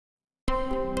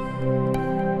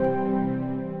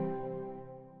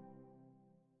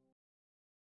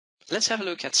let's have a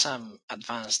look at some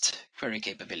advanced query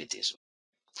capabilities.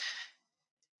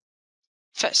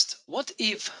 First, what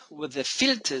if with the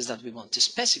filters that we want to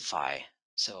specify,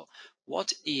 so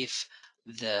what if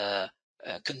the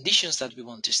conditions that we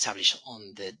want to establish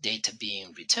on the data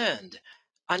being returned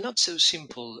are not so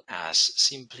simple as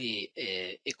simply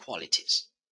equalities?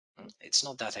 It's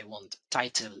not that I want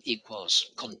title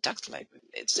equals contact, like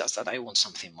it's just that I want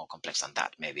something more complex than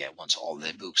that. Maybe I want all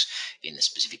the books in a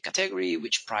specific category,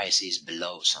 which price is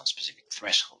below some specific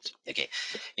threshold. Okay,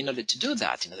 in order to do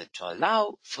that, in order to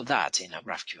allow for that in a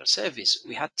GraphQL service,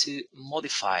 we had to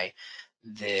modify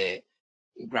the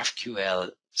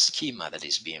GraphQL schema that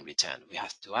is being returned. We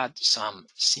have to add some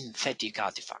synthetic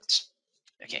artifacts.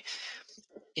 Okay,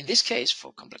 in this case,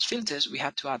 for complex filters, we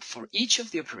had to add for each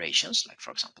of the operations, like for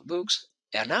example books,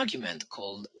 an argument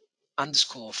called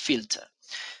underscore filter.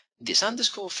 This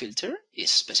underscore filter is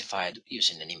specified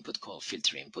using an input called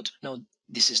filter input. No,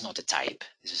 this is not a type.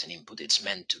 This is an input. It's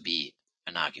meant to be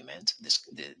an argument,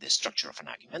 the structure of an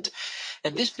argument.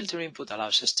 And this filter input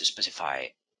allows us to specify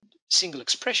single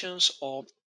expressions or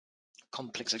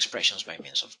complex expressions by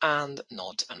means of and,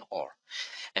 not, and or.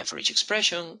 And for each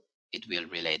expression, it will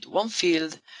relate one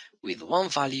field with one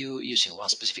value using one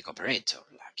specific operator,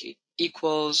 like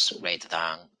equals, greater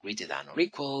than or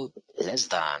equal, less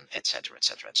than, etc.,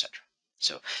 etc., etc.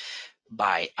 So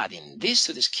by adding this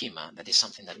to the schema, that is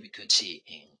something that we could see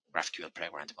in GraphQL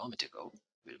Playground a moment ago,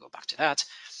 we'll go back to that,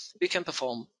 we can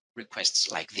perform requests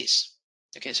like this.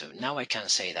 Okay, so now I can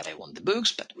say that I want the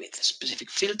books, but with a specific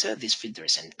filter. This filter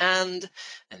is an and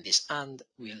this and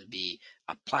will be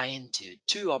applying to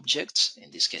two objects. In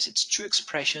this case, it's two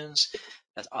expressions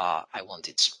that are, I want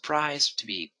its price to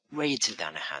be greater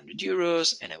than 100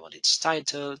 euros, and I want its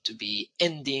title to be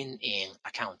ending in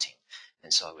accounting.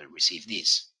 And so I will receive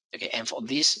this. Okay, and for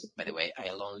this, by the way,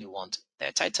 I'll only want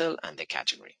the title and the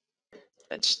category.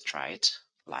 Let's try it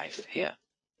live here.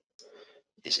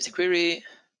 This is the query,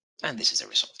 and this is the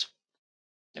result.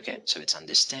 Okay, so it's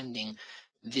understanding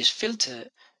this filter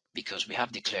because we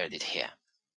have declared it here.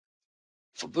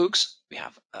 For books, we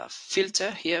have a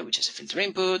filter here, which is a filter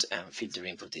input, and filter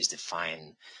input is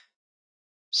defined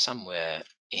somewhere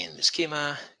in the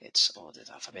schema. It's ordered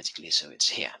alphabetically, so it's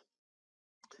here.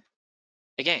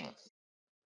 Again,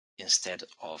 instead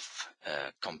of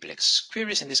complex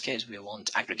queries, in this case, we want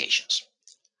aggregations.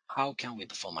 How can we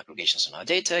perform aggregations on our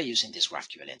data using this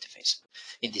GraphQL interface?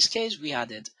 In this case, we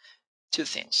added two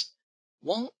things.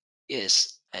 One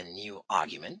is a new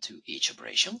argument to each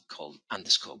operation called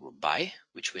underscore group by,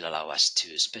 which will allow us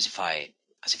to specify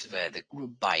as if it were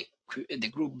the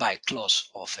group by clause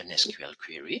of an SQL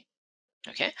query.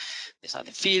 Okay, these are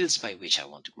the fields by which I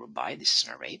want to group by. This is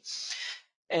an array.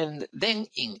 And then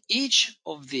in each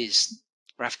of these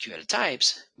GraphQL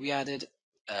types, we added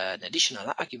an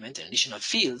additional argument, an additional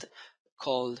field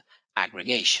called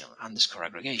aggregation, underscore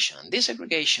aggregation. And this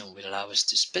aggregation will allow us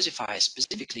to specify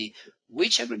specifically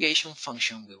which aggregation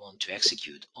function we want to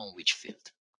execute on which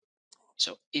field.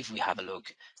 So if we have a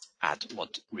look at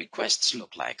what requests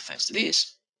look like thanks to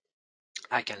this,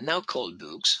 I can now call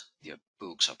books, the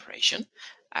books operation.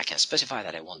 I can specify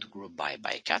that I want to group by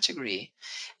category,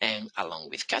 and along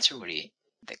with category,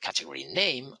 the category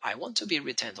name, I want to be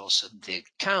returned also the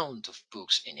count of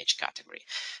books in each category.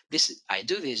 I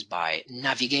do this by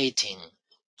navigating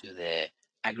to the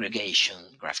aggregation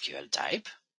GraphQL type,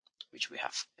 which we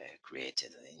have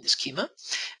created in the schema,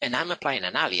 and I'm applying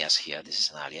an alias here. This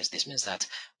is an alias. This means that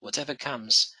whatever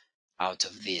comes out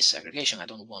of this aggregation, I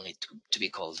don't want it to be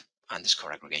called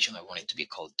underscore aggregation. I want it to be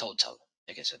called total.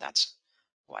 Okay, so that's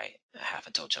why I have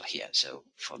a total here. So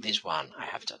for this one, I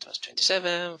have total as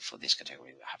 27. For this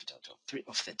category, we have a total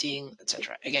of 13,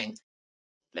 etc. Again,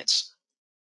 let's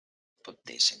put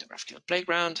this in the GraphQL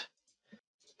playground.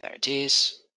 There it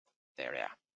is. There we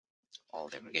are. All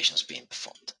the aggregations being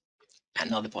performed.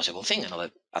 Another possible thing,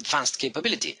 another advanced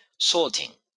capability,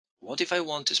 sorting. What if I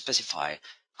want to specify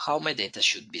how my data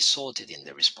should be sorted in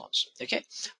the response? Okay,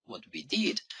 what we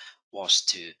did was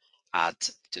to add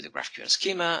to the GraphQL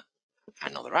schema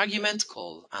another argument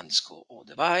called underscore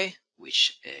order by,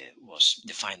 which was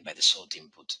defined by the sort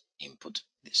input.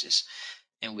 This is,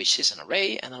 and which is an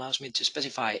array and allows me to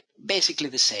specify basically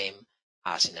the same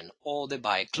as in an order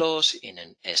by clause in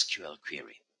an SQL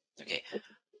query. Okay,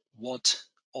 what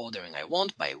ordering I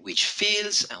want, by which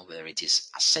fields, and whether it is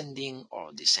ascending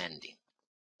or descending.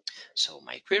 So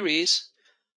my queries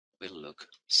will look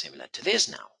similar to this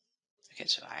now. Okay,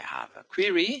 so I have a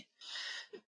query.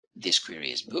 This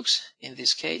query is books in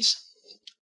this case.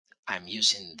 I'm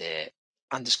using the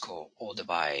underscore order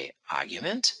by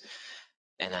argument,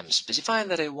 and I'm specifying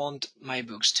that I want my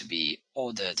books to be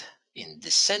ordered in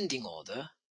descending order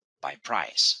by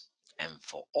price. And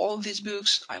for all these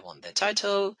books, I want their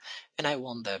title and I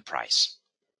want their price.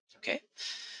 Okay,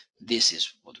 this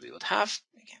is what we would have.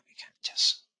 Again, we can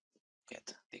just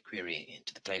get the query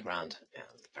into the playground and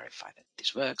verify that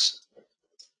this works.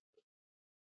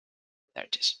 There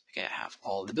it is. Okay, I have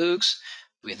all the books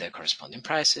with their corresponding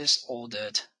prices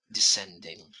ordered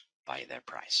descending by their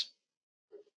price.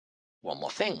 One more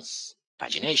thing,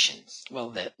 pagination. Well,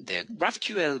 the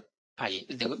GraphQL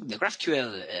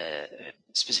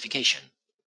specification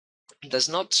does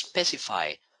not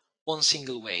specify one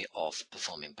single way of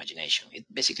performing pagination. It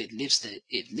basically leaves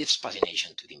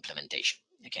pagination to the implementation.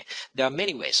 Okay, there are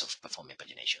many ways of performing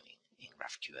pagination in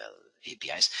GraphQL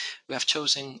APIs. We have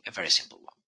chosen a very simple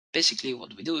one. Basically,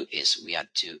 what we do is we add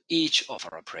to each of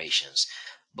our operations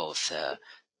both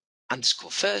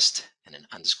underscore first and an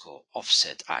underscore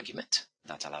offset argument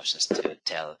that allows us to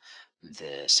tell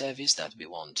the service that we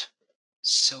want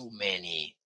so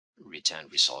many return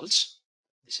results.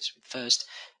 This is with first,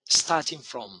 starting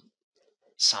from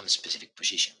some specific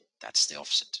position. That's the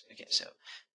offset. Okay, so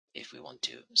if we want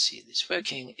to see this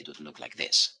working, it would look like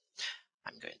this.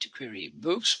 I'm going to query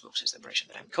books. Books is the operation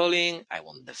that I'm calling. I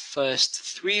want the first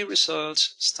 3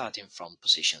 results starting from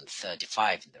position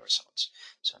 35 in the results.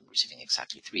 So I'm receiving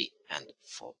exactly 3. And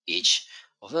for each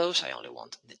of those, I only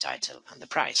want the title and the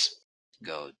price.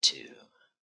 Go to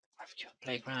GraphQL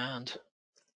Playground.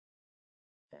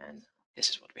 And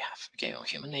this is what we have. Okay, on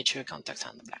human nature, contact,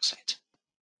 and the black site.